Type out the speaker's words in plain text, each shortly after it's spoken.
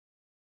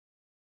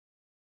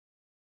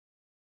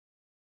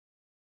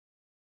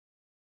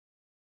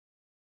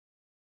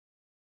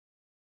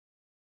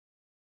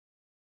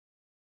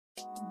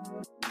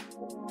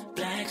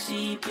Black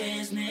Sheep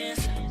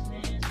Business,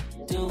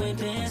 doing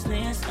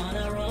business on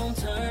our own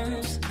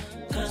terms,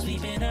 cause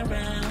we've been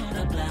around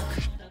the block.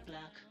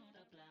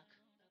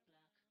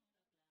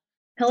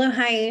 Hello,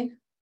 hi.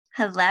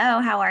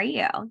 Hello, how are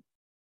you?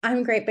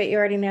 I'm great, but you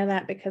already know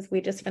that because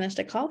we just finished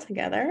a call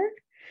together.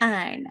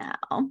 I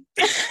know.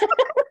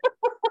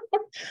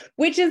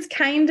 Which is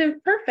kind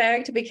of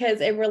perfect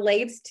because it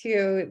relates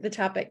to the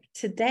topic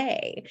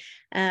today.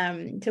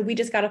 So we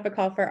just got off a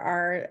call for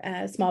our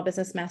small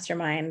business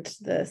mastermind,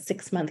 the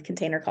 6-month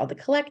container called The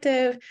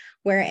Collective,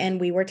 wherein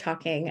we were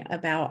talking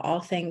about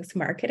all things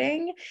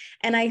marketing.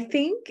 And I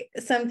think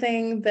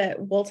something that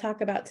we'll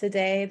talk about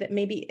today that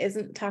maybe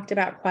isn't talked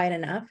about quite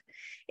enough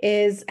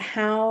is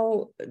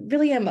how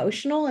really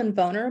emotional and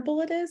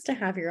vulnerable it is to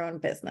have your own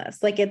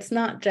business. Like, it's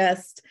not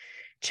just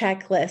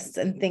checklists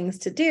and things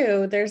to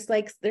do. There's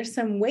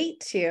some weight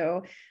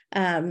to,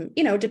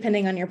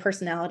 depending on your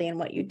personality and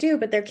what you do,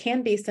 but there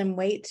can be some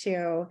weight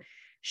to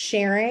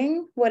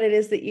sharing what it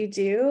is that you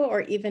do, or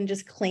even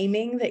just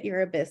claiming that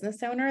you're a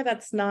business owner.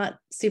 That's not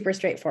super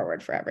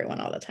straightforward for everyone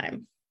all the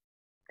time.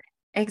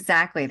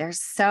 Exactly.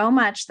 There's so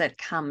much that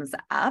comes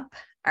up,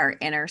 our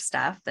inner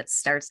stuff that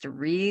starts to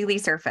really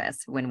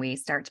surface when we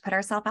start to put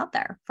ourselves out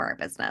there for our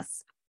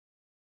business.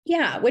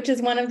 Yeah, which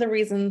is one of the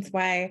reasons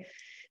why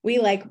we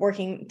like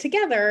working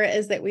together,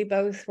 is that we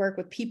both work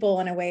with people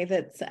in a way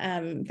that's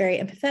very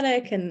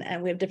empathetic,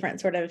 and we have different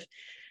sort of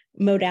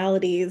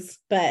modalities,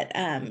 but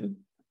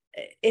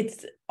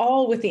it's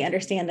all with the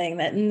understanding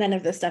that none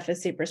of this stuff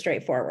is super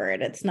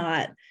straightforward. It's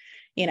not,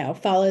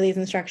 follow these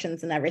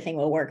instructions and everything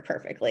will work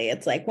perfectly.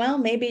 It's like, well,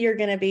 maybe you're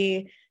going to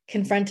be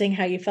confronting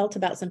how you felt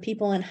about some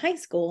people in high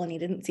school and you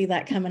didn't see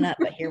that coming up,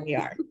 but here we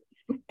are.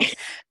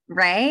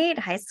 Right?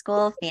 High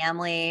school,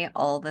 family,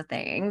 all the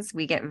things.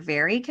 We get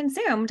very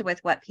consumed with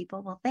what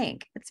people will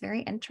think. It's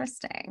very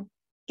interesting.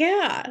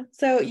 Yeah.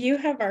 So you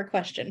have our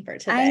question for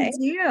today.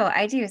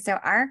 I do. So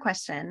our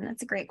question,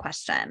 that's a great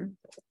question.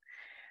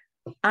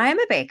 I'm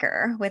a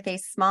baker with a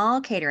small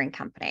catering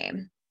company.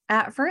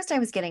 At first, I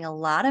was getting a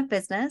lot of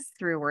business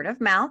through word of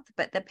mouth,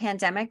 but the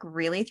pandemic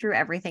really threw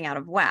everything out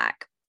of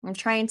whack. I'm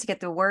trying to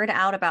get the word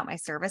out about my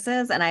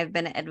services, and I've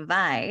been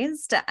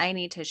advised I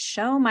need to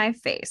show my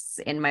face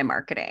in my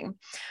marketing,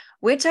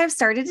 which I've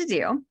started to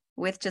do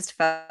with just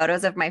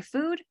photos of my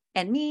food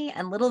and me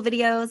and little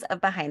videos of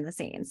behind the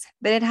scenes.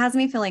 But it has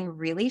me feeling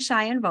really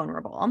shy and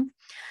vulnerable.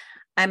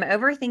 I'm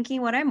overthinking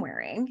what I'm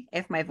wearing,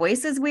 if my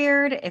voice is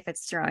weird, if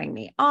it's throwing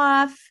me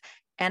off,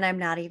 and I'm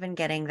not even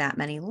getting that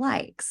many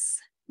likes.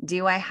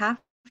 Do I have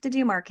to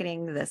do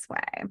marketing this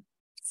way?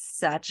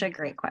 Such a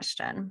great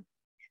question.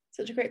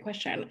 Such a great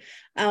question.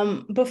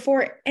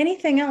 Before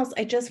anything else,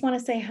 I just want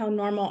to say how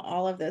normal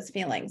all of those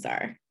feelings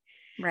are.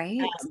 Right.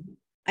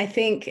 I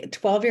think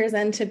 12 years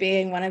into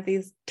being one of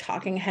these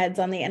talking heads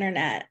on the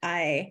internet,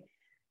 I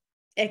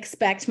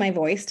expect my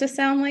voice to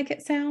sound like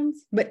it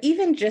sounds, but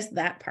even just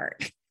that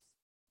part.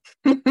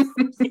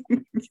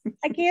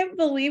 I can't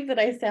believe that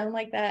I sound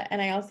like that.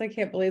 And I also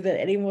can't believe that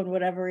anyone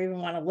would ever even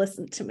want to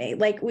listen to me.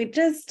 Like,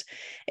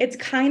 it's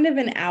kind of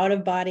an out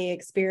of body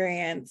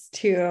experience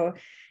to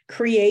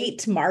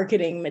create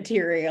marketing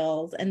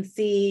materials and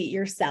see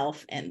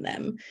yourself in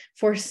them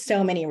for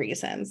so many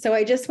reasons. So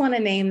I just want to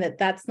name that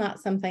that's not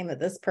something that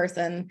this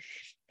person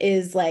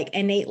is like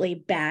innately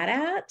bad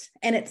at.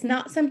 And it's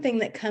not something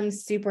that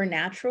comes super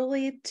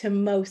naturally to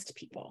most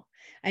people.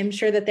 I'm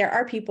sure that there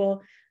are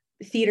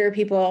theater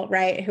people,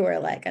 right, who are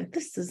like, I'm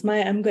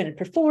going to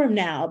perform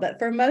now. But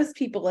for most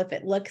people, if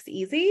it looks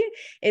easy,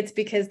 it's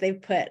because they've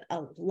put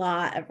a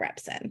lot of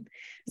reps in.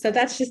 So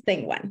that's just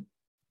thing one.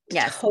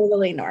 Yes.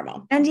 Totally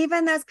normal. And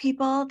even those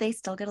people, they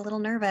still get a little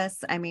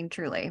nervous. I mean,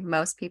 truly,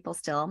 most people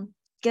still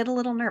get a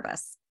little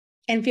nervous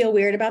and feel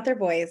weird about their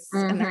voice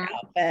and their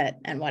outfit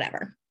and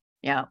whatever.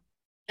 Yeah.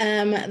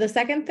 The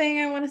second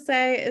thing I want to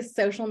say is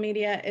social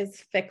media is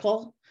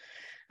fickle.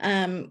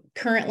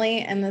 Currently,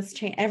 and this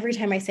change every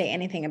time I say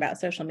anything about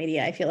social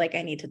media, I feel like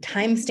I need to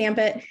timestamp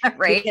it,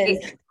 right?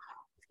 Because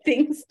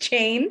things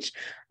change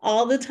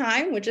all the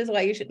time, which is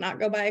why you should not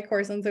go buy a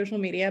course on social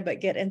media,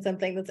 but get in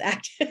something that's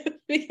active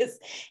because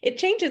it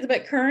changes.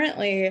 But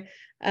currently,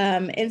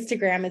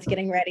 Instagram is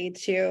getting ready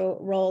to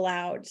roll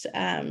out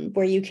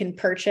where you can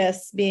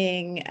purchase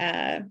being,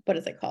 what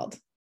is it called?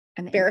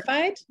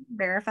 Verified?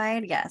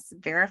 Verified, yes.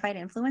 Verified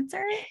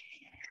influencer?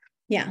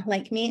 Yeah,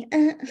 like me.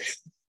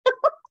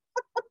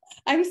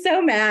 I'm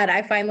so mad.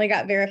 I finally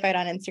got verified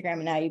on Instagram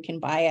and now you can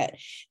buy it.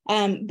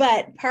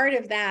 But part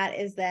of that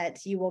is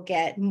that you will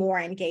get more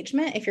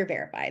engagement if you're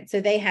verified. So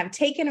they have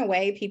taken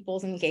away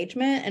people's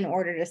engagement in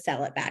order to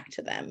sell it back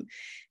to them.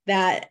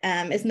 That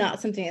is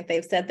not something that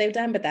they've said they've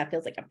done, but that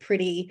feels like a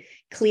pretty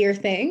clear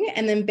thing.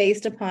 And then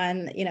based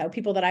upon,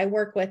 people that I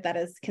work with, that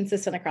is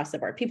consistent across the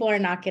board. People are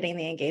not getting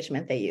the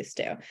engagement they used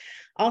to.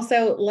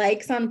 Also,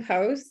 likes on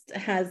posts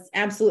has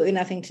absolutely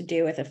nothing to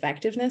do with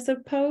effectiveness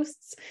of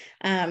posts.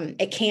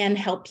 It can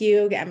help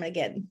you. I'm going to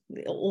get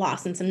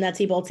lost in some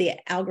nutsy boltsy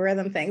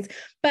algorithm things.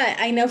 But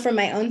I know from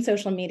my own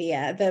social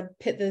media,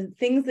 the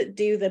things that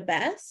do the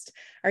best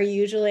are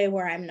usually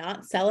where I'm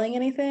not selling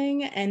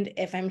anything and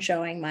if I'm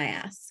showing my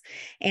ass.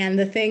 And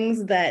the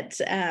things that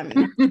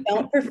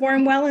don't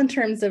perform well in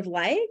terms of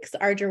likes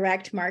are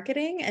direct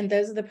marketing. And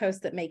those are the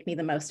posts that make me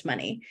the most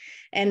money.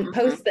 And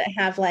posts that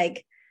have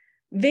like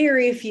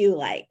very few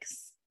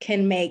likes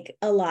can make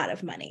a lot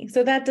of money.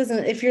 So that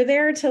doesn't, if you're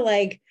there to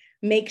like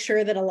make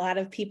sure that a lot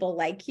of people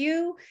like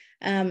you,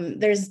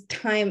 there's a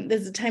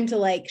time to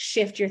like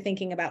shift your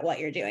thinking about what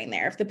you're doing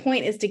there. If the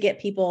point is to get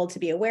people to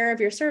be aware of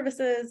your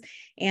services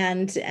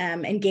and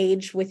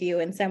engage with you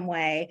in some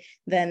way,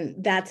 then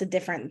that's a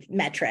different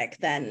metric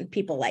than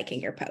people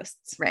liking your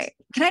posts. Right.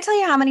 Can I tell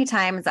you how many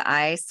times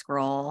I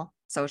scroll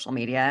social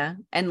media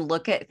and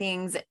look at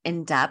things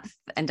in depth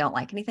and don't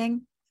like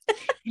anything?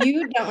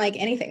 You don't like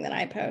anything that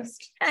I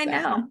post. I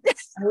know.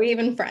 Are we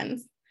even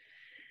friends?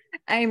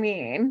 I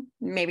mean,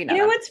 maybe not.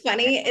 You know what's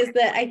funny is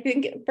that I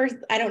think first,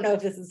 I don't know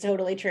if this is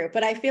totally true,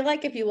 but I feel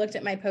like if you looked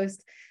at my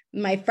post,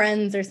 my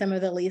friends are some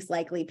of the least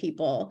likely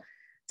people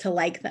to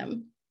like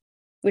them,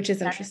 which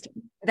is interesting.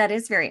 That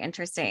is very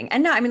interesting.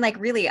 And no, I mean, like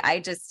really, I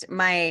just,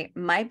 my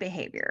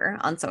behavior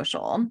on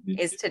social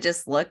is to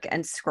just look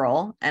and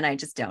scroll, and I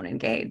just don't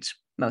engage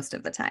most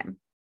of the time.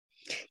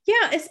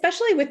 Yeah,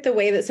 especially with the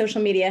way that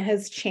social media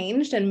has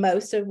changed and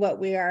most of what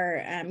we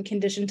are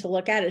conditioned to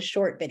look at is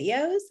short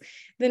videos,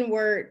 then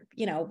we're,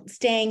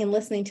 staying and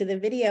listening to the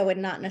video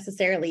and not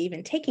necessarily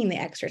even taking the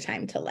extra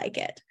time to like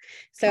it.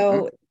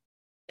 So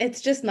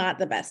it's just not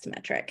the best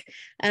metric.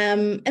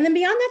 And then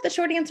beyond that, the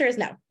short answer is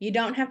no, you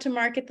don't have to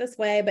market this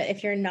way, but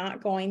if you're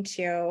not going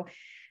to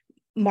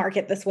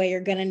market this way,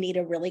 you're going to need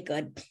a really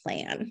good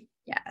plan.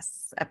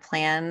 Yes, a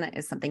plan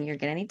is something you're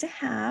going to need to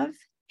have.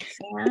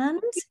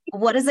 And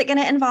what is it going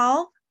to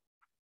involve?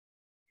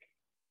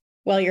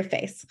 Well, your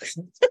face.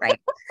 Right.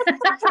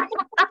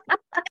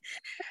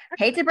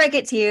 Hate to break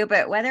it to you,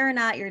 but whether or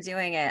not you're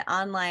doing it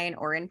online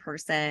or in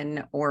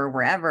person or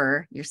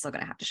wherever, you're still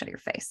going to have to show your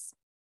face.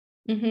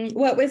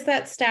 What was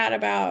that stat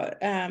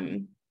about?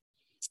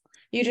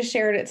 You just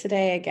shared it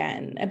today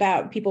again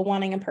about people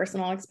wanting a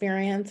personal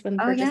experience when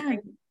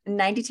purchasing. Yeah.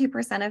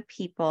 92% of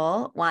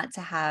people want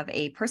to have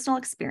a personal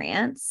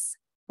experience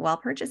while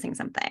purchasing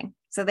something.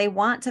 So they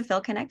want to feel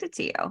connected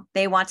to you.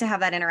 They want to have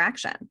that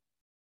interaction.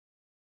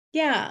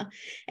 Yeah.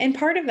 And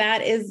part of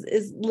that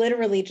is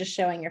literally just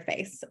showing your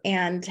face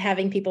and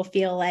having people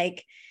feel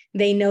like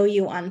they know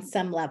you on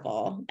some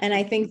level. And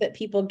I think that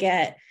people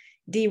get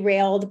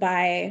derailed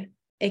by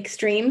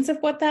extremes of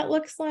what that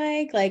looks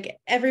like. Like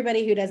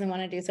everybody who doesn't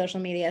want to do social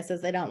media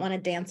says they don't want to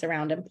dance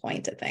around and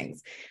point at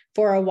things.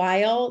 For a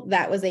while,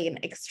 that was an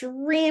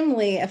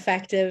extremely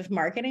effective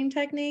marketing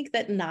technique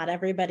that not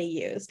everybody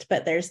used,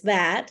 but there's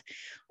that.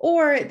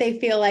 Or they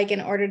feel like in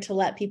order to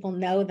let people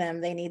know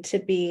them, they need to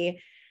be,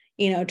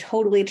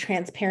 totally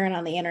transparent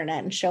on the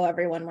internet and show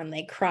everyone when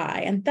they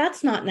cry. And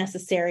that's not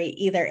necessary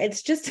either.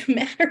 It's just a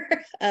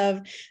matter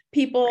of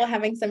people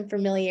having some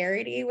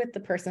familiarity with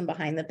the person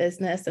behind the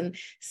business and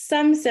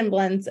some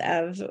semblance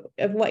of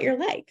what you're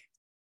like.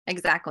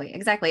 Exactly.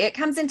 It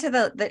comes into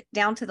the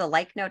down to the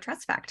like, no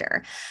trust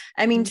factor.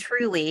 I mean,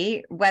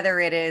 truly, whether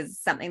it is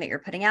something that you're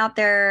putting out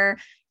there,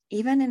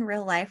 even in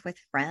real life with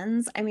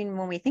friends. I mean,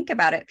 when we think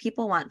about it,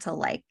 people want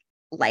to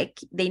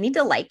they need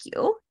to like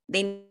you.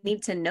 They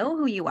need to know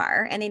who you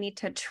are and they need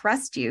to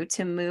trust you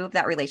to move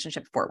that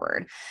relationship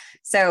forward.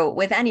 So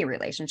with any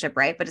relationship,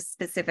 right? But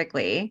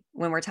specifically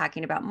when we're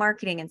talking about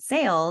marketing and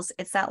sales,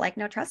 it's that like,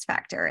 no trust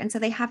factor. And so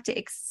they have to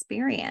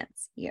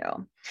experience you.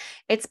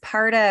 It's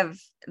part of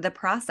the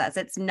process.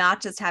 It's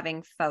not just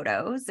having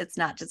photos. It's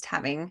not just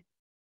having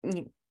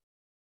Canva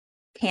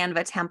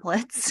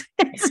templates.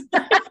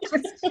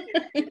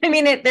 I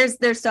mean,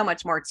 there's so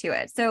much more to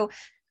it. So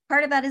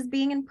part of that is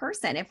being in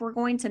person. If we're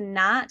going to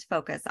not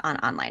focus on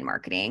online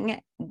marketing,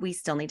 we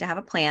still need to have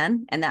a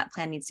plan, and that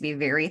plan needs to be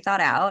very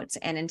thought out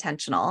and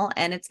intentional,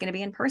 and it's going to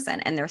be in person,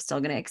 and they're still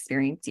going to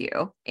experience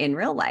you in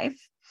real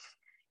life.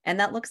 And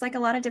that looks like a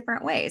lot of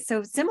different ways.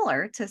 So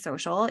similar to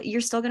social,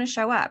 you're still going to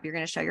show up. You're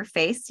going to show your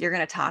face. You're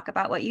going to talk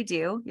about what you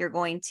do. You're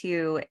going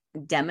to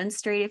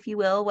demonstrate, if you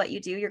will, what you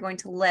do. You're going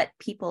to let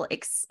people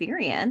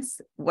experience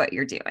what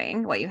you're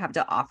doing, what you have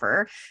to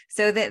offer,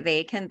 so that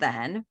they can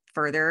then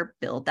further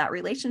build that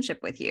relationship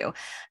with you.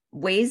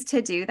 Ways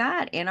to do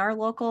that in our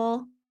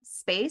local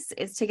space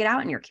is to get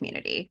out in your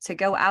community, to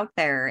go out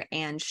there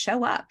and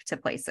show up to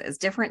places,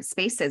 different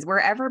spaces,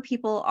 wherever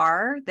people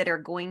are that are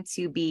going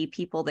to be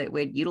people that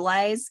would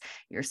utilize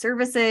your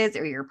services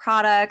or your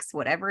products,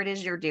 whatever it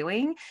is you're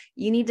doing.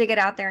 You need to get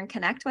out there and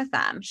connect with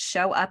them,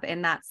 show up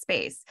in that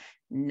space,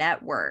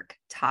 network,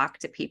 talk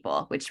to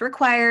people, which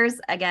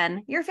requires,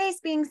 again, your face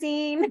being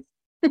seen.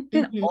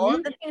 All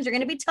of the things you're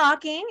going to be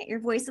talking, your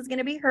voice is going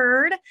to be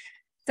heard.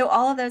 So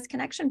all of those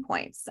connection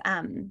points.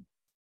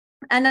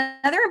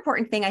 Another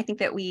important thing I think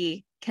that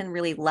we can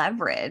really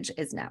leverage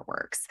is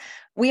networks.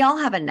 We all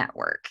have a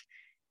network.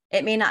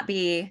 It may not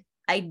be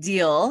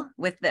ideal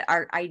with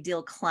our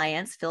ideal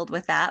clients filled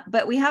with that,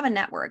 but we have a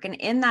network, and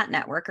in that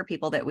network are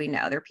people that we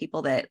know. They're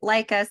people that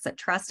like us, that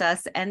trust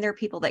us, and they're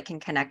people that can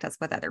connect us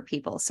with other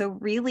people. So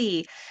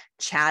really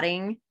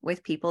chatting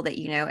with people that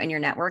you know in your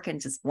network,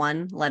 and just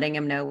letting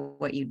them know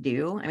what you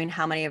do. I mean,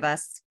 how many of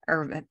us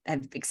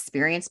have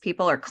experienced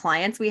people or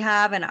clients we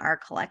have in our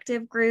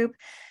collective group,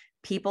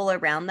 people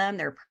around them,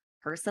 their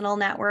personal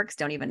networks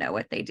don't even know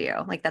what they do.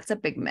 Like, that's a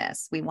big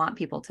miss. We want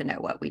people to know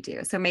what we do.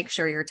 So make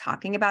sure you're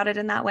talking about it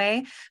in that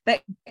way,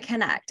 but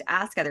connect,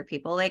 ask other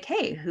people like,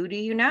 hey, who do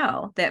you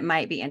know that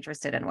might be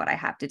interested in what I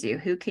have to do?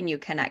 Who can you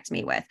connect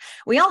me with?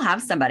 We all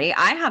have somebody.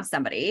 I have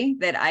somebody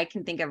that I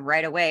can think of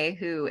right away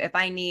who, if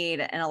I need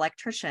an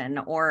electrician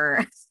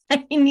or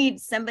I need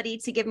somebody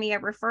to give me a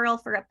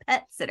referral for a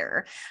pet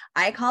sitter,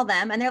 I call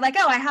them and they're like,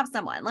 oh, I have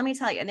someone, let me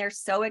tell you. And they're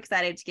so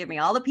excited to give me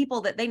all the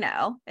people that they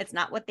know. It's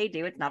not what they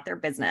do. It's not their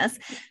business,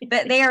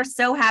 but they are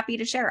so happy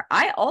to share.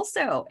 I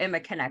also am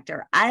a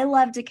connector. I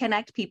love to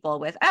connect people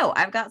with, oh,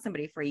 I've got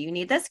somebody for you. You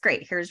need this?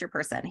 Great. Here's your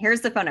person. Here's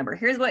the phone number.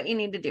 Here's what you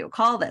need to do.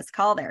 Call this,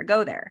 call there,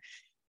 go there.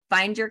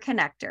 Find your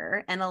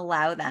connector and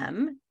allow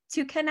them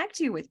to connect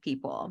you with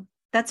people.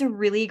 That's a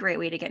really great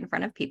way to get in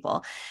front of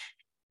people.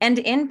 And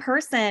in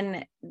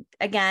person,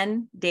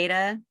 again,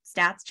 data,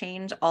 stats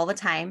change all the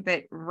time,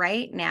 but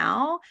right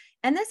now,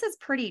 and this is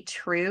pretty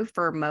true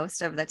for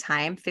most of the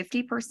time,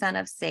 50%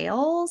 of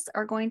sales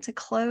are going to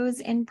close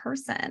in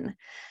person.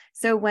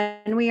 So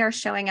when we are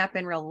showing up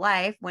in real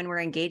life, when we're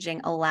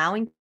engaging,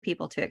 allowing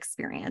people to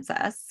experience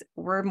us,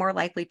 we're more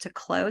likely to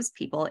close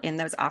people in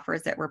those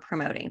offers that we're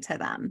promoting to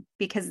them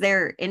because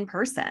they're in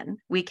person.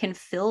 We can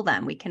feel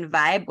them, we can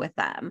vibe with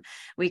them,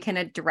 we can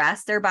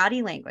address their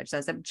body language,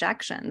 those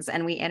objections,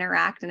 and we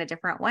interact in a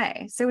different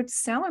way. So it's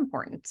so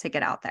important to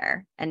get out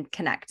there and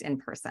connect in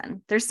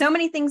person. There's so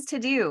many things to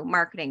do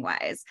marketing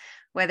wise,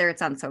 whether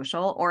it's on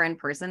social or in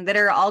person, that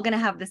are all going to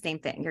have the same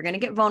thing. You're going to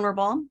get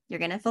vulnerable. You're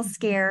going to feel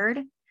scared.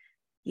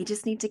 You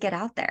just need to get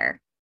out there.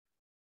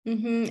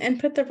 And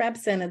put the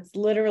reps in. It's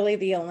literally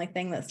the only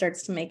thing that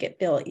starts to make it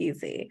feel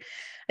easy.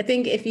 I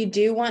think if you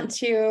do want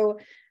to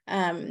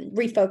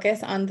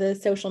refocus on the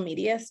social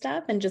media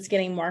stuff and just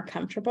getting more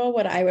comfortable,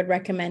 what I would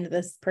recommend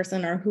this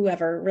person or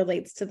whoever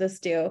relates to this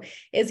do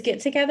is get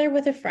together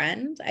with a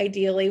friend,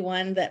 ideally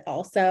one that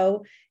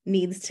also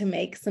needs to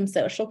make some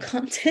social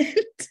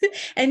content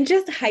and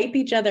just hype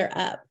each other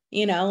up.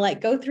 You know, like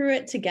go through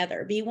it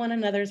together, be one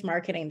another's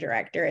marketing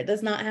director. It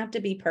does not have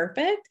to be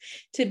perfect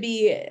to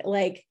be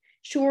like,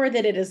 sure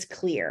that it is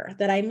clear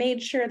that I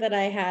made sure that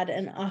I had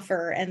an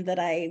offer and that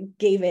I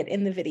gave it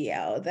in the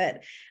video,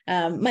 that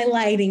my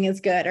lighting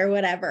is good or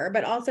whatever,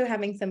 but also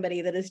having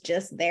somebody that is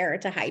just there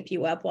to hype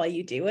you up while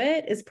you do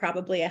it is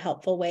probably a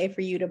helpful way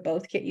for you to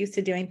both get used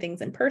to doing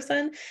things in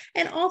person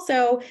and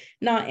also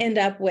not end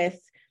up with,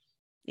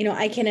 you know,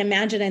 I can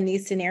imagine in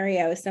these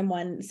scenarios,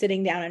 someone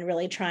sitting down and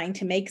really trying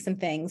to make some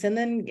things and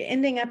then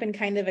ending up in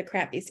kind of a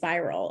crappy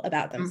spiral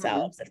about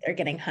themselves if they're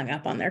getting hung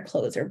up on their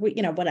clothes or,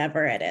 you know,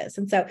 whatever it is.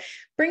 And so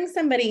bring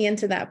somebody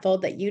into that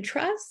fold that you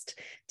trust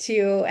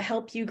to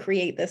help you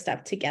create this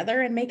stuff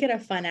together and make it a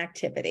fun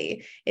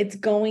activity. It's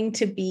going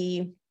to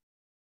be,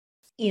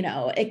 you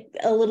know,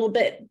 a little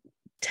bit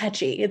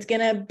touchy. It's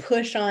going to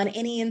push on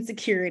any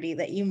insecurity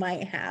that you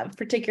might have,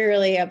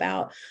 particularly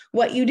about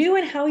what you do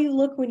and how you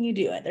look when you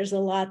do it. There's a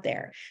lot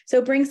there.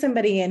 So bring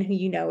somebody in who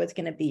you know is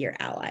going to be your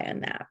ally on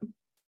that.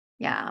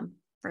 Yeah,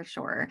 for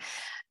sure.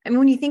 I mean,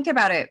 when you think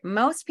about it,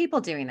 most people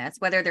doing this,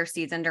 whether they're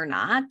seasoned or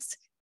not,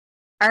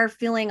 are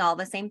feeling all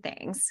the same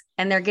things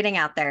and they're getting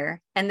out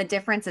there. And the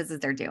difference is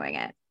they're doing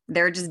it.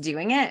 They're just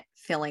doing it,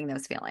 feeling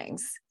those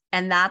feelings.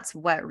 And that's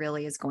what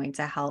really is going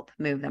to help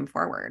move them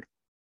forward.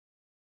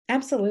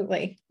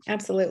 Absolutely.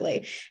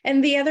 Absolutely.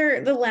 And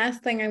the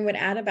last thing I would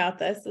add about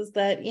this is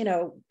that, you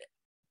know,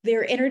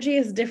 their energy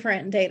is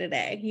different day to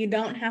day. You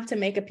don't have to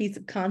make a piece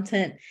of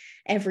content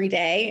every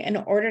day in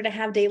order to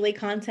have daily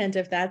content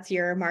if that's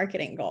your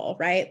marketing goal,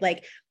 right?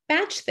 Like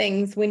batch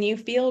things when you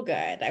feel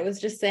good. I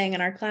was just saying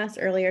in our class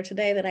earlier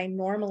today that I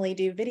normally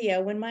do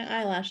video when my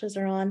eyelashes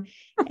are on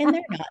and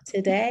they're not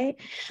today,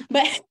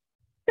 but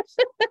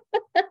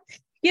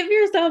give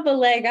yourself a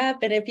leg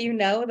up. And if you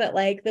know that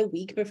like the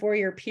week before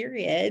your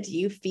period,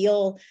 you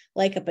feel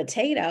like a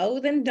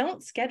potato, then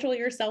don't schedule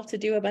yourself to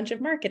do a bunch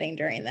of marketing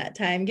during that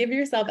time. Give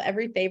yourself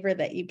every favor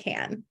that you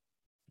can.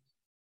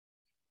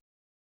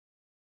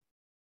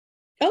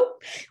 Oh,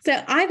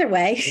 so either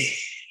way,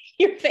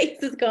 your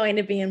face is going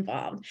to be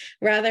involved,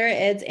 whether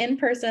it's in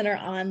person or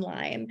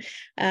online.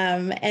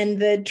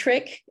 And the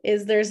trick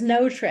is there's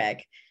no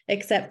trick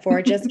except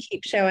for just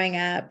keep showing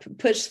up,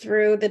 push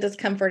through the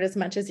discomfort as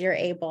much as you're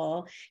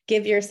able,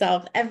 give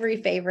yourself every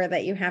favor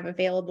that you have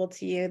available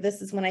to you.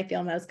 This is when I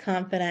feel most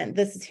confident.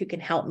 This is who can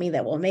help me,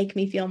 that will make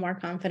me feel more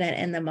confident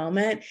in the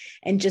moment,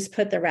 and just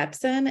put the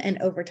reps in, and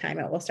over time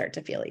it will start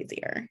to feel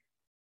easier.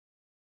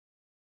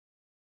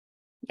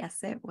 Yes,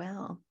 it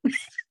will.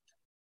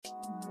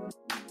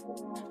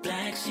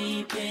 Black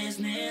Sheep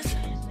Business,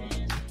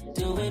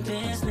 doing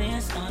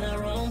business on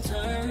our own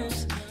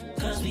terms,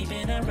 'cause we've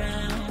been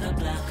around the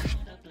block.